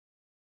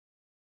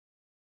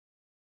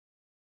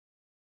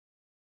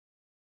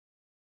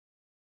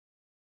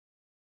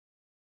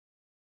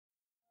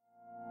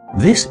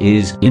This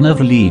is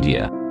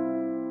Innovledia.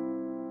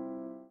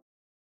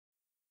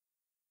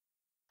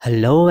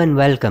 Hello and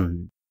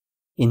welcome.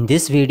 In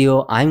this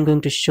video, I'm going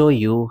to show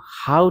you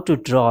how to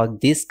draw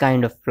this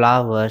kind of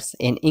flowers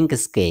in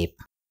Inkscape.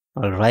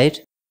 Alright.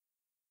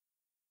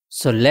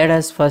 So let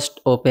us first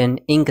open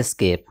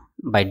Inkscape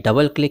by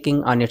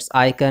double-clicking on its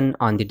icon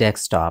on the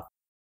desktop.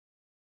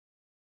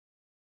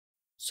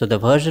 So the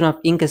version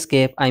of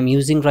Inkscape I'm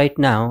using right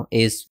now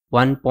is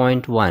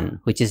 1.1,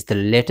 which is the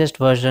latest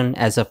version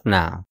as of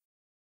now.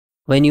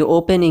 When you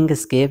open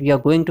Inkscape, you're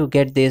going to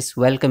get this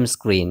welcome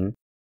screen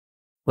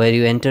where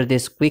you enter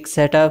this quick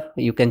setup.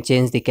 You can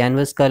change the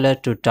canvas color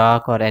to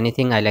dark or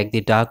anything. I like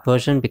the dark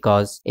version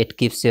because it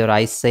keeps your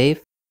eyes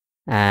safe.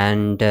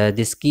 And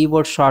this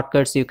keyboard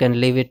shortcuts, you can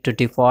leave it to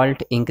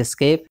default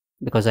Inkscape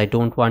because I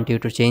don't want you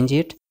to change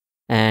it.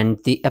 And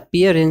the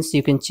appearance,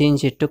 you can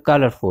change it to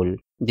colorful.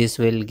 This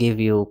will give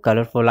you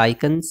colorful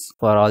icons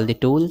for all the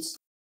tools.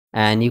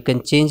 And you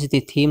can change the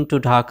theme to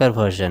darker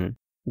version.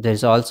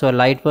 There's also a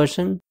light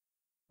version,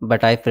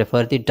 but I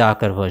prefer the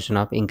darker version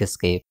of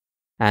Inkscape.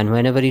 And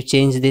whenever you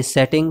change these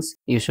settings,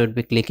 you should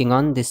be clicking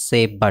on this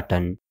save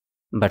button.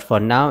 But for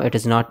now, it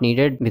is not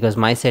needed because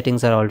my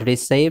settings are already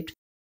saved.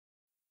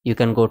 You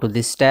can go to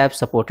this tab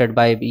supported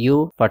by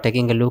you for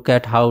taking a look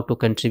at how to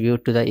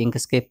contribute to the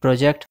Inkscape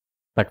project.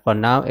 But for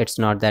now, it's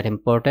not that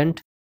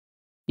important.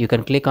 You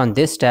can click on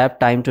this tab,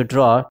 Time to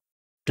Draw,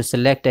 to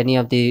select any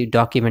of the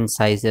document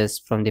sizes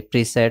from the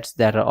presets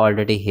that are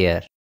already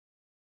here.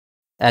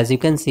 As you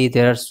can see,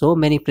 there are so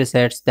many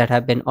presets that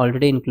have been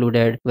already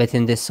included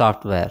within this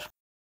software,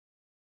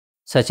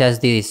 such as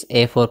this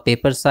A4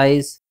 paper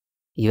size,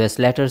 US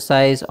letter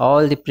size.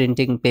 All the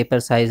printing paper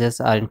sizes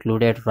are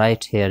included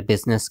right here,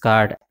 business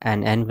card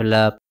and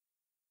envelope,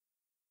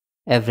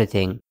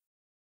 everything.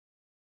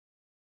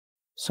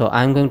 So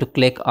I'm going to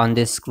click on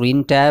this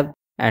screen tab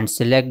and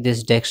select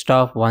this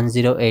desktop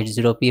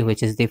 1080p,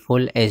 which is the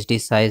full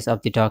HD size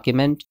of the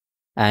document.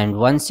 And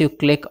once you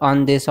click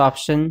on this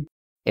option,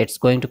 it's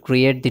going to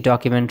create the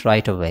document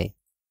right away.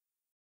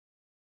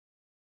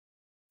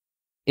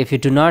 If you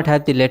do not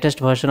have the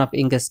latest version of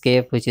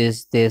Inkscape, which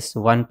is this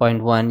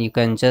 1.1, you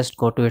can just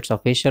go to its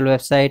official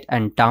website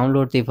and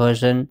download the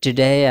version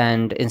today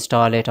and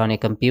install it on a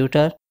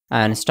computer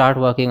and start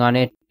working on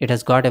it. It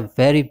has got a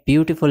very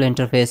beautiful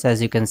interface,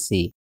 as you can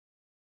see.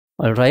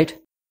 Alright,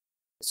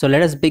 so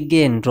let us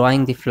begin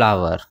drawing the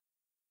flower.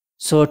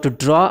 So to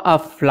draw a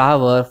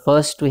flower,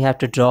 first we have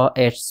to draw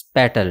its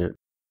petal.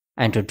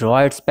 And to draw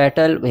its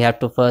petal, we have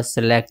to first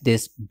select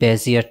this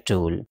Bezier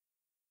tool.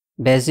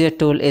 Bezier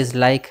tool is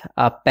like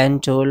a pen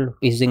tool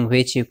using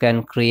which you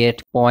can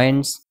create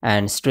points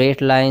and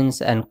straight lines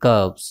and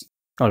curves.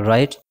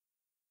 Alright,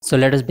 so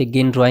let us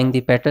begin drawing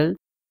the petal.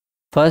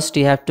 First,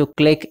 you have to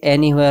click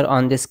anywhere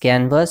on this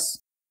canvas.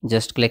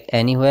 Just click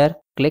anywhere,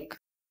 click.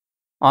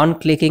 On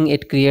clicking,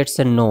 it creates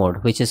a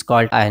node which is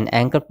called an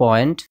anchor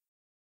point.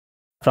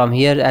 From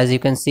here, as you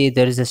can see,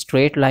 there is a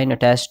straight line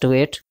attached to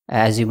it.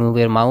 As you move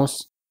your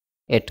mouse,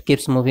 it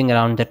keeps moving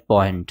around that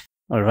point.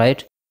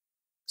 Alright.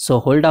 So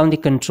hold down the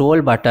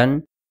control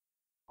button.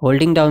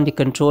 Holding down the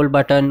control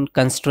button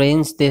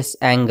constrains this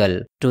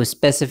angle to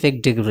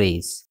specific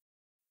degrees,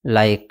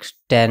 like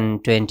 10,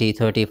 20,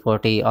 30,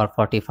 40 or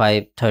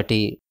 45,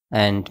 30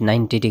 and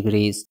 90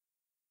 degrees.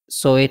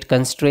 So it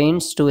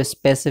constrains to a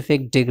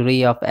specific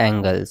degree of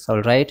angles.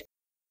 Alright.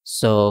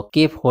 So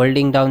keep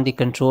holding down the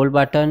control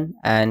button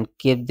and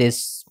keep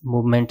this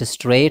movement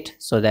straight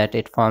so that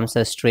it forms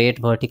a straight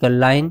vertical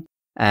line,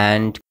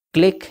 and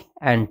click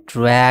and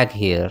drag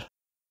here.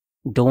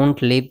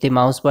 Don't leave the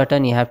mouse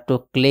button, you have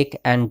to click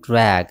and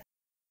drag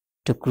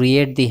to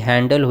create the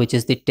handle, which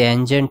is the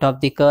tangent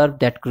of the curve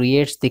that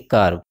creates the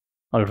curve.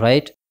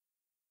 Alright.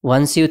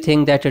 Once you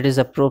think that it is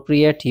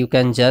appropriate, you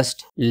can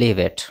just leave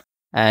it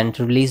and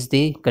release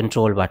the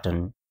control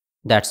button.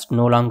 That's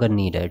no longer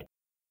needed.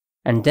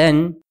 And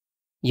then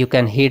you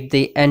can hit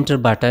the enter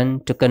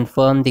button to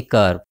confirm the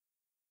curve.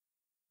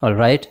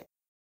 Alright.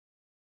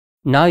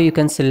 Now you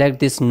can select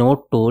this node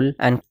tool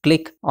and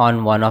click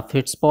on one of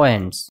its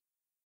points.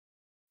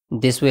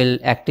 This will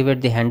activate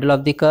the handle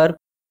of the curve,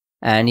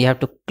 and you have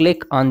to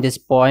click on this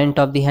point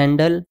of the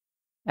handle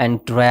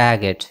and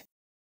drag it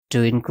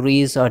to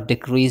increase or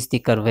decrease the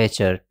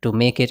curvature to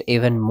make it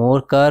even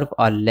more curve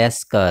or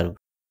less curve.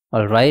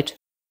 Alright.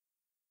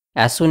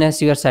 As soon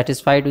as you are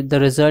satisfied with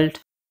the result,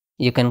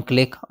 you can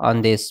click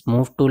on this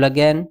move tool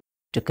again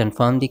to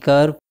confirm the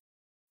curve,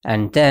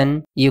 and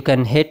then you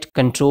can hit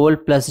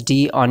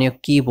Ctrl+D on your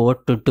keyboard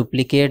to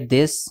duplicate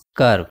this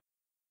curve.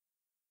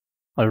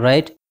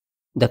 Alright.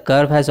 The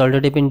curve has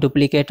already been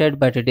duplicated,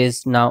 but it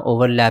is now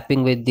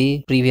overlapping with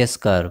the previous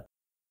curve.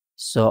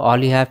 So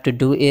all you have to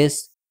do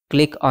is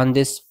click on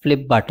this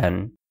flip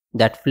button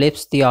that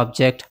flips the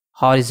object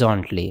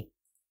horizontally.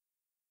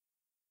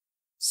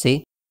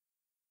 See,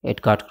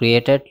 it got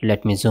created.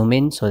 Let me zoom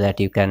in so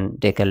that you can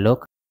take a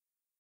look.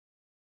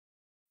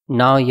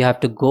 Now you have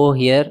to go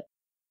here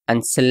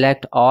and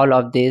select all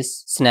of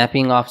these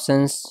snapping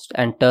options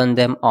and turn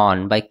them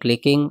on by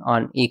clicking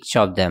on each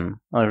of them.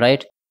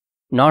 Alright.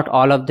 Not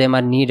all of them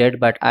are needed,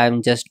 but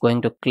I'm just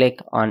going to click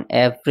on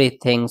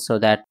everything so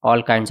that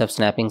all kinds of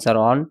snappings are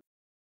on.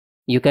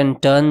 You can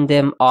turn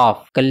them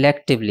off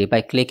collectively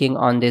by clicking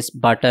on this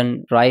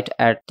button right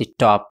at the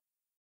top.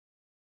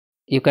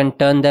 You can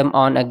turn them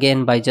on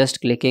again by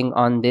just clicking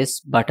on this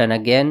button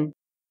again.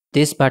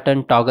 This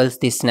button toggles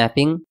the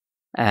snapping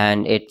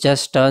and it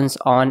just turns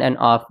on and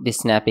off the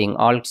snapping,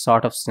 all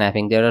sort of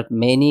snapping. There are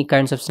many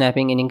kinds of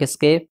snapping in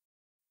Inkscape,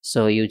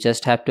 so you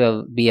just have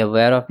to be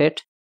aware of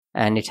it,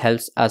 and it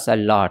helps us a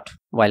lot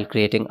while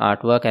creating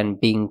artwork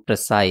and being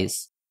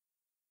precise.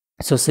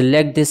 So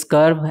select this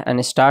curve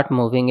and start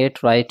moving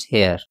it right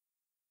here.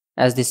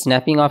 As the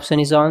snapping option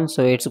is on,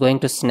 so it's going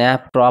to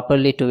snap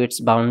properly to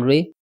its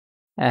boundary,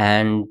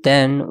 and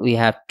then we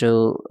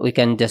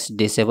can just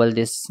disable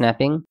this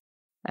snapping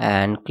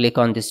and click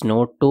on this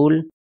node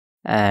tool.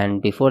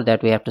 And before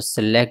that, we have to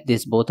select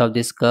both of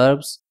these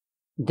curves,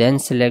 then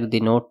select the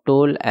node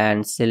tool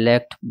and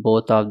select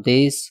both of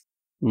these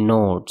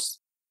nodes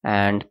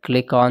and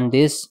click on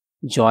this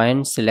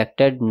join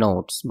selected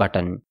nodes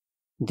button.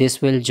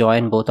 This will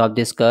join both of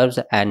these curves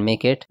and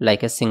make it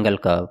like a single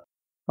curve.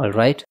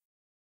 Alright,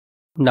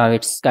 now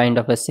it's kind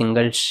of a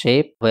single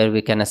shape where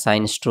we can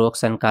assign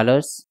strokes and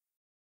colors.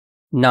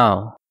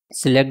 Now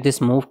select this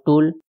move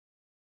tool.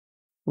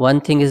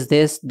 One thing is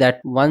this, that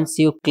once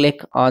you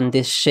click on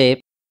this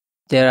shape,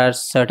 there are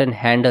certain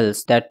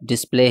handles that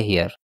display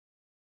here.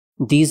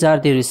 These are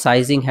the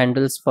resizing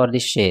handles for the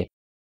shape.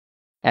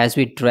 As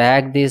we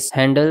drag these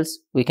handles,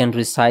 we can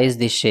resize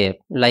the shape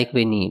like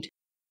we need.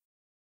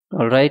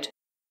 Alright,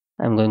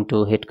 I'm going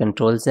to hit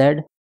Ctrl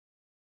Z.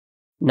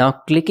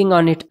 Now clicking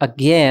on it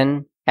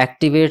again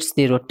activates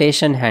the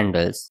rotation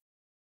handles.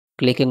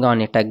 Clicking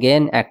on it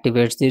again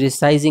activates the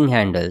resizing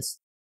handles.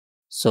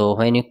 So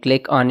when you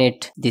click on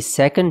it the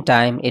second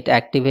time, it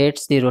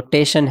activates the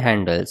rotation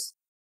handles.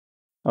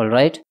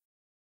 Alright,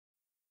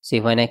 see,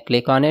 when I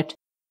click on it,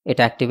 it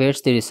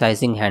activates the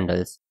resizing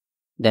handles.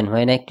 Then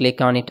when I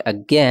click on it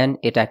again,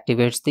 it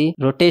activates the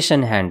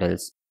rotation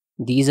handles.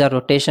 These are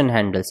rotation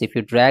handles. If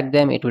you drag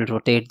them, it will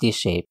rotate the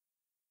shape.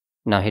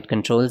 Now hit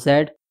Ctrl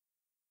Z.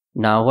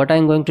 Now what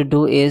I'm going to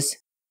do is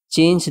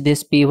change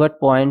this pivot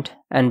point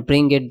and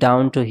bring it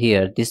down to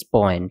here, this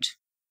point.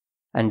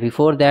 And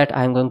before that,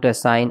 I'm going to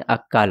assign a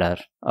color,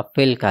 a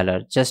fill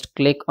color. Just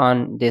click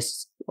on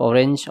this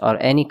orange or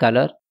any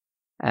color.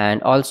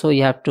 And also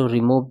you have to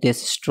remove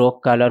this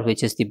stroke color,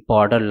 which is the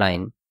border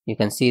line. You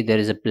can see there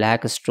is a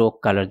black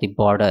stroke color, the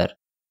border.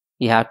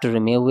 You have to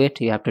remove it.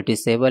 You have to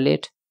disable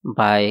it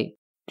by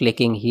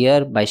clicking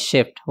here by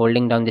shift,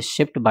 holding down the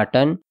shift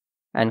button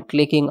and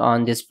clicking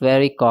on this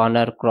very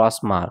corner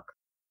cross mark.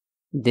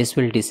 This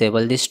will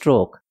disable the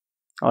stroke.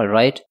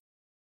 Alright,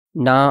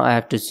 now I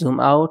have to zoom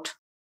out.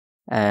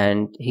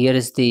 And here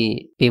is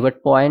the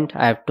pivot point.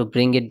 I have to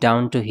bring it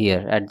down to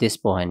here at this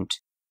point.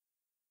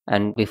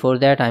 And before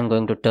that, I'm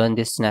going to turn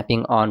this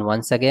snapping on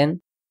once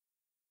again.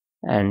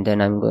 And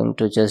then I'm going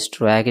to just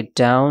drag it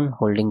down,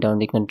 holding down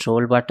the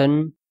control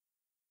button.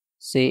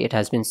 See, it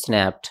has been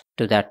snapped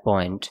to that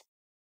point.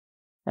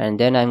 And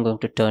then I'm going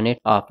to turn it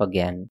off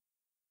again.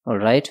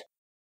 Alright.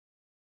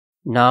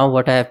 Now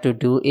what I have to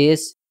do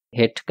is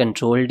hit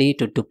Ctrl D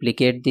to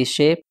duplicate the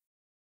shape.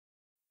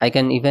 I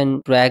can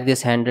even drag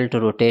this handle to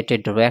rotate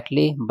it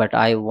directly, but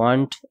I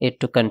want it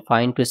to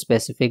confine to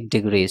specific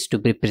degrees to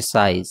be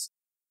precise.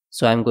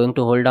 So I'm going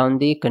to hold down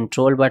the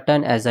control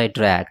button as I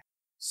drag.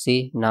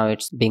 See, now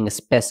it's being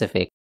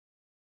specific.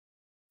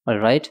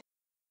 Alright,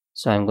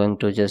 so I'm going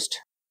to just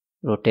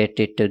rotate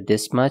it to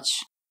this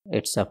much.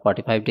 It's a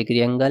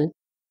 45-degree angle.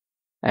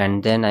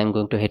 And then I'm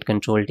going to hit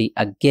Ctrl D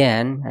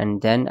again,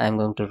 and then I'm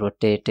going to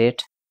rotate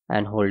it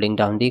and holding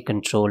down the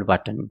control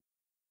button.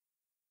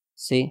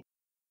 See,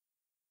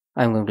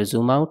 I'm going to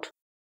zoom out.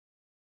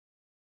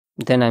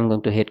 Then I'm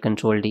going to hit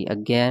Ctrl D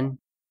again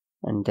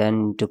and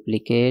then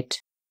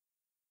duplicate,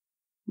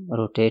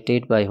 rotate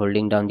it by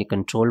holding down the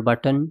control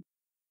button.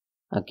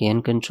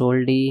 Again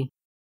Ctrl D,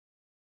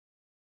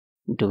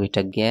 do it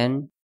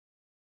again.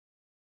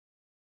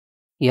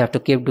 You have to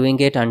keep doing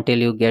it until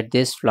you get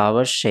this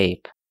flower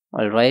shape.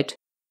 Alright.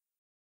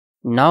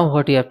 Now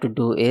what you have to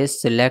do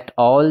is select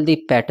all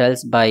the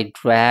petals by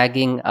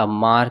dragging a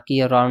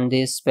marquee around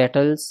these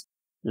petals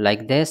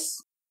like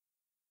this.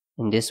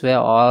 In this way,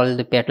 all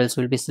the petals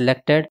will be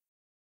selected.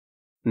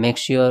 Make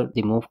sure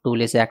the move tool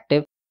is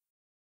active.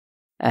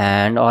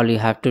 And all you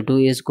have to do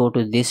is go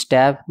to this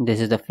tab.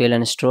 This is the fill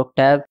and stroke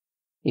tab.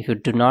 If you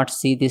do not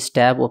see this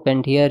tab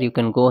opened here, you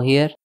can go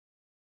here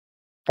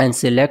and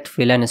select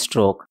fill and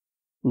stroke.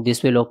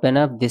 This will open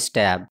up this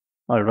tab.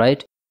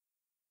 Alright.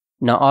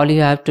 Now all you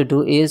have to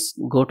do is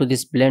go to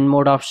this blend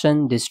mode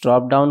option, this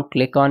drop down,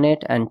 click on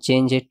it and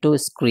change it to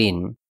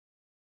screen.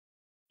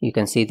 You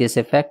can see this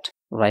effect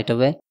right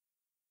away.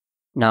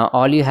 Now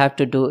all you have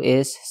to do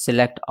is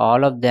select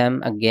all of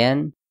them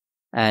again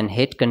and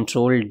hit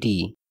Ctrl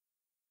D.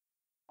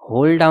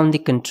 Hold down the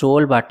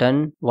control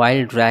button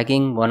while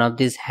dragging one of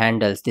these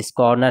handles, these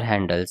corner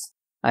handles.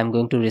 I'm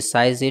going to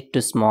resize it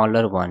to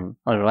smaller one.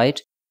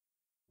 Alright.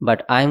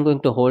 but I'm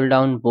going to hold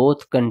down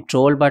both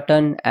control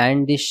button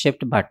and the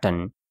shift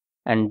button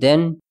and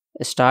then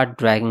start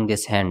dragging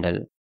this handle.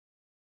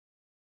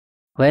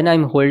 When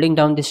I'm holding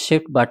down the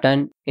shift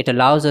button, it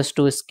allows us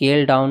to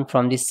scale down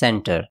from the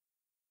center,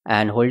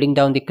 and holding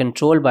down the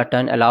control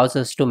button allows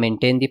us to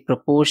maintain the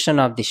proportion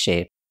of the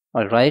shape.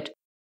 Alright,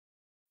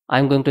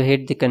 I'm going to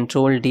hit the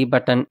control D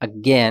button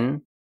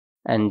again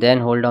and then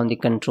hold down the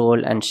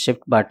control and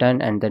shift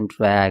button and then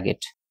drag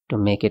it to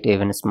make it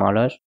even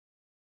smaller.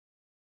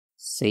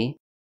 See,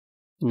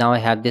 now I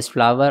have this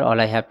flower. All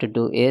I have to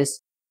do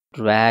is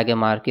drag a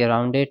marquee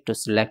around it to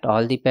select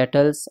all the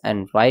petals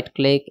and right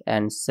click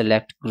and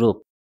select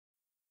group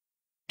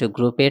to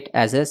group it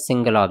as a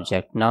single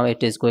object. Now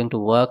it is going to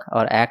work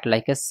or act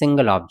like a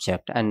single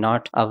object and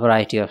not a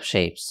variety of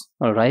shapes.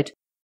 Alright,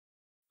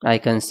 I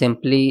can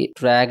simply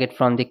drag it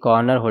from the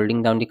corner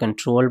holding down the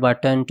control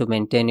button to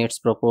maintain its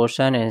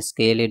proportion and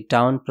scale it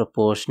down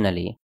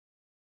proportionally,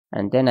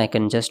 and then I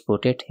can just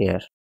put it here.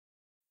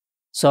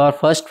 So our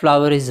first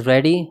flower is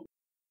ready.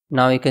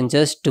 Now you can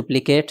just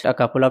duplicate a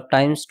couple of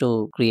times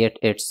to create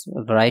its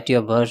variety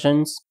of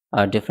versions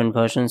or different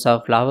versions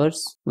of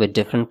flowers with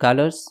different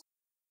colors.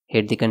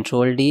 Hit the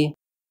control D,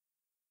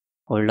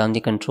 hold down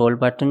the control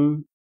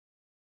button,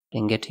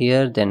 bring it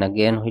here, then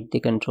again hit the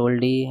control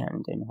D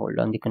and then hold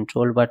down the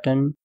control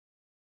button.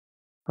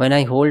 When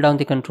I hold down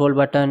the control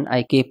button,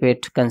 I keep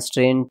it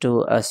constrained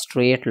to a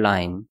straight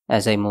line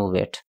as I move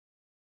it.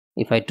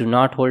 If I do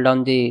not hold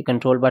down the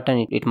control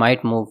button, it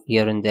might move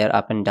here and there,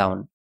 up and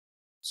down.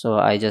 So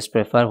I just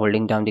prefer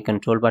holding down the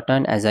control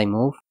button as I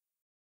move.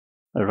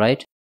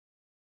 Alright,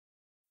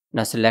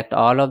 now select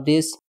all of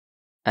these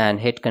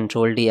and hit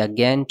Ctrl D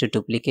again to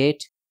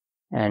duplicate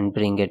and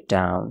bring it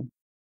down.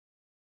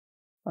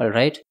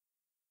 Alright,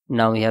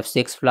 now we have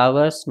 6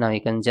 flowers. Now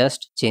you can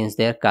just change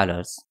their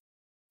colors.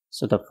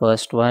 So the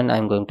first one,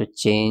 I'm going to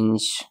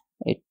change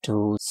it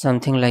to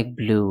something like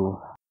blue.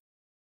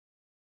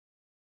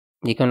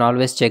 You can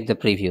always check the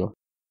preview,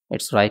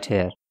 it's right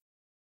here.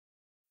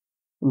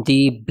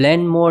 The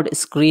blend mode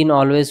screen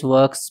always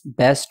works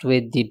best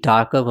with the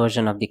darker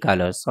version of the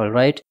colors.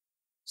 Alright,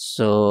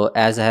 so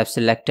as I have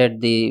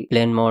selected the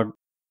blend mode,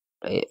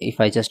 if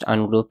I just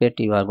ungroup it,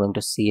 you are going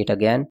to see it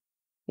again.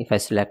 If I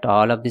select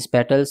all of these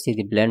petals, see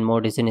the blend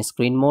mode is in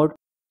screen mode.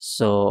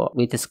 So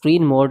with the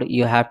screen mode,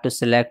 you have to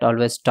select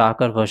always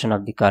darker version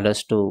of the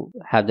colors to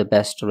have the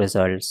best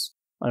results.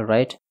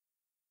 Alright,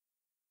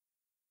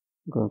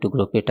 going to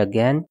group it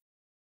again.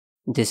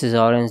 This is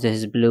orange, this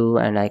is blue,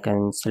 and I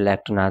can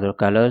select another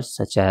colors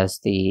such as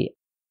the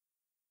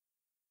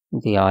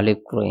olive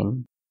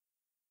green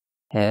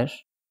here.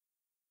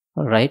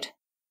 Alright,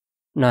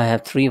 now I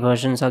have 3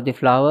 versions of the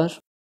flower.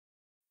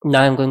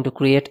 Now I'm going to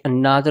create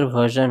another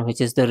version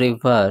which is the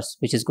reverse,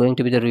 which is going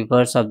to be the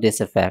reverse of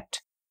this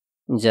effect.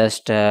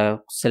 Just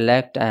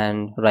select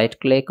and right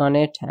click on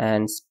it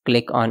and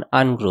click on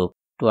ungroup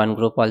to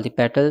ungroup all the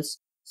petals.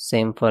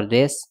 Same for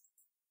this,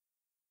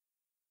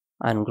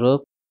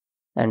 ungroup,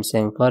 and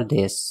same for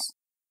this,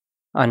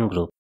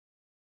 ungroup.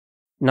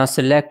 Now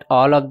select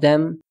all of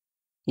them.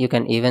 You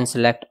can even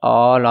select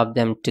all of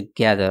them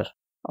together,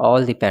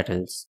 all the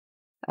petals,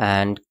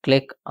 and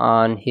click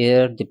on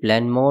here the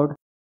blend mode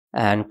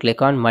and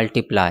click on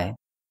multiply.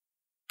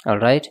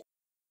 Alright,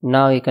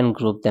 now you can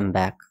group them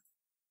back.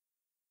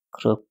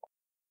 Group,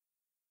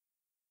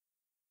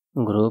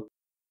 group,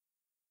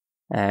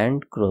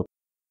 and group.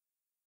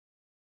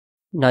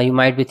 Now you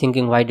might be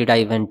thinking, why did I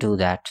even do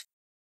that?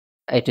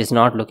 It is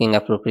not looking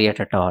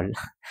appropriate at all.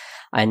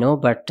 I know,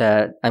 but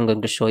I'm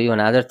going to show you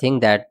another thing,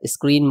 that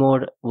screen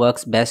mode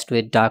works best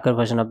with darker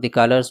version of the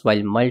colors,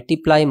 while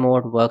multiply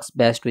mode works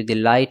best with the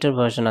lighter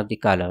version of the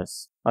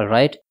colors.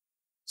 Alright,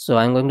 so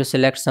I'm going to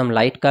select some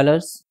light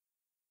colors.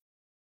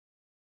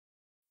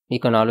 You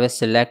can always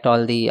select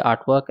all the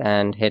artwork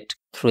and hit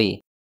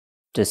 3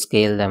 to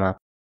scale them up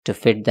to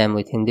fit them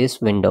within this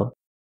window.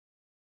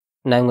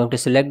 Now I'm going to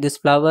select this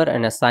flower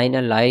and assign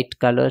a light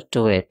color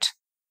to it,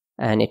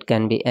 and it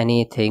can be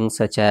anything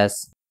such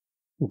as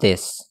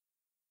this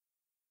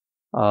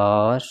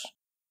or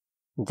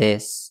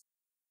this,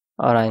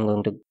 or I'm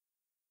going to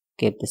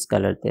keep this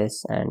color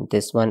this, and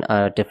this one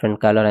a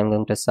different color I'm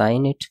going to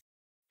assign it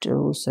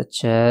to,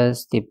 such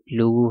as the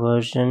blue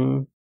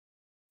version.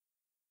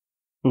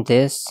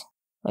 This,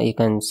 you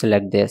can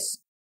select this.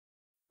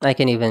 I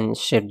can even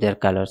shift their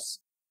colors.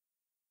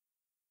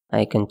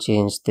 I can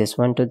change this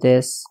one to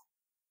this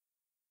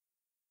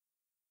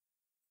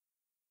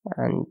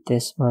and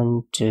this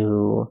one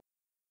to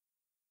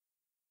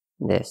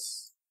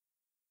this.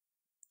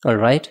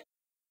 Alright,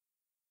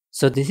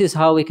 so this is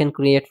how we can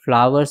create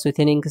flowers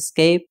within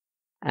Inkscape,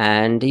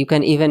 and you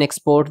can even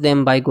export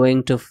them by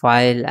going to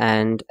File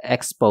and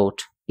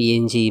Export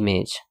PNG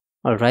image.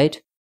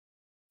 Alright,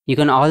 you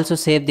can also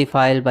save the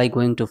file by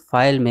going to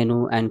File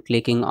menu and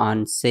clicking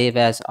on Save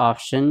As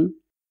option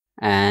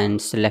and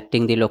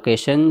selecting the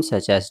location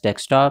such as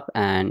desktop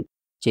and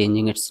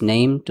changing its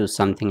name to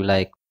something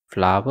like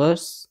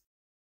flowers,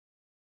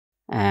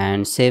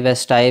 and save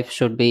as type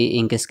should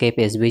be Inkscape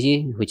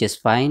SVG, which is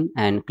fine,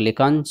 and click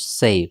on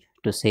Save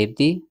to save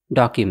the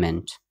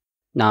document.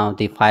 Now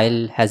the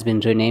file has been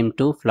renamed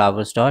to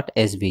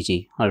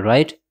flowers.svg.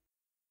 Alright.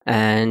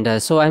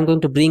 And so I'm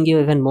going to bring you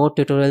even more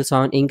tutorials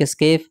on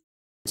Inkscape.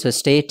 So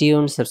stay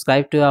tuned,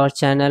 subscribe to our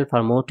channel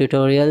for more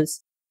tutorials.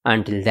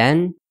 Until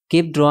then,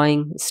 keep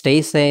drawing,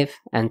 stay safe,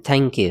 and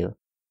thank you.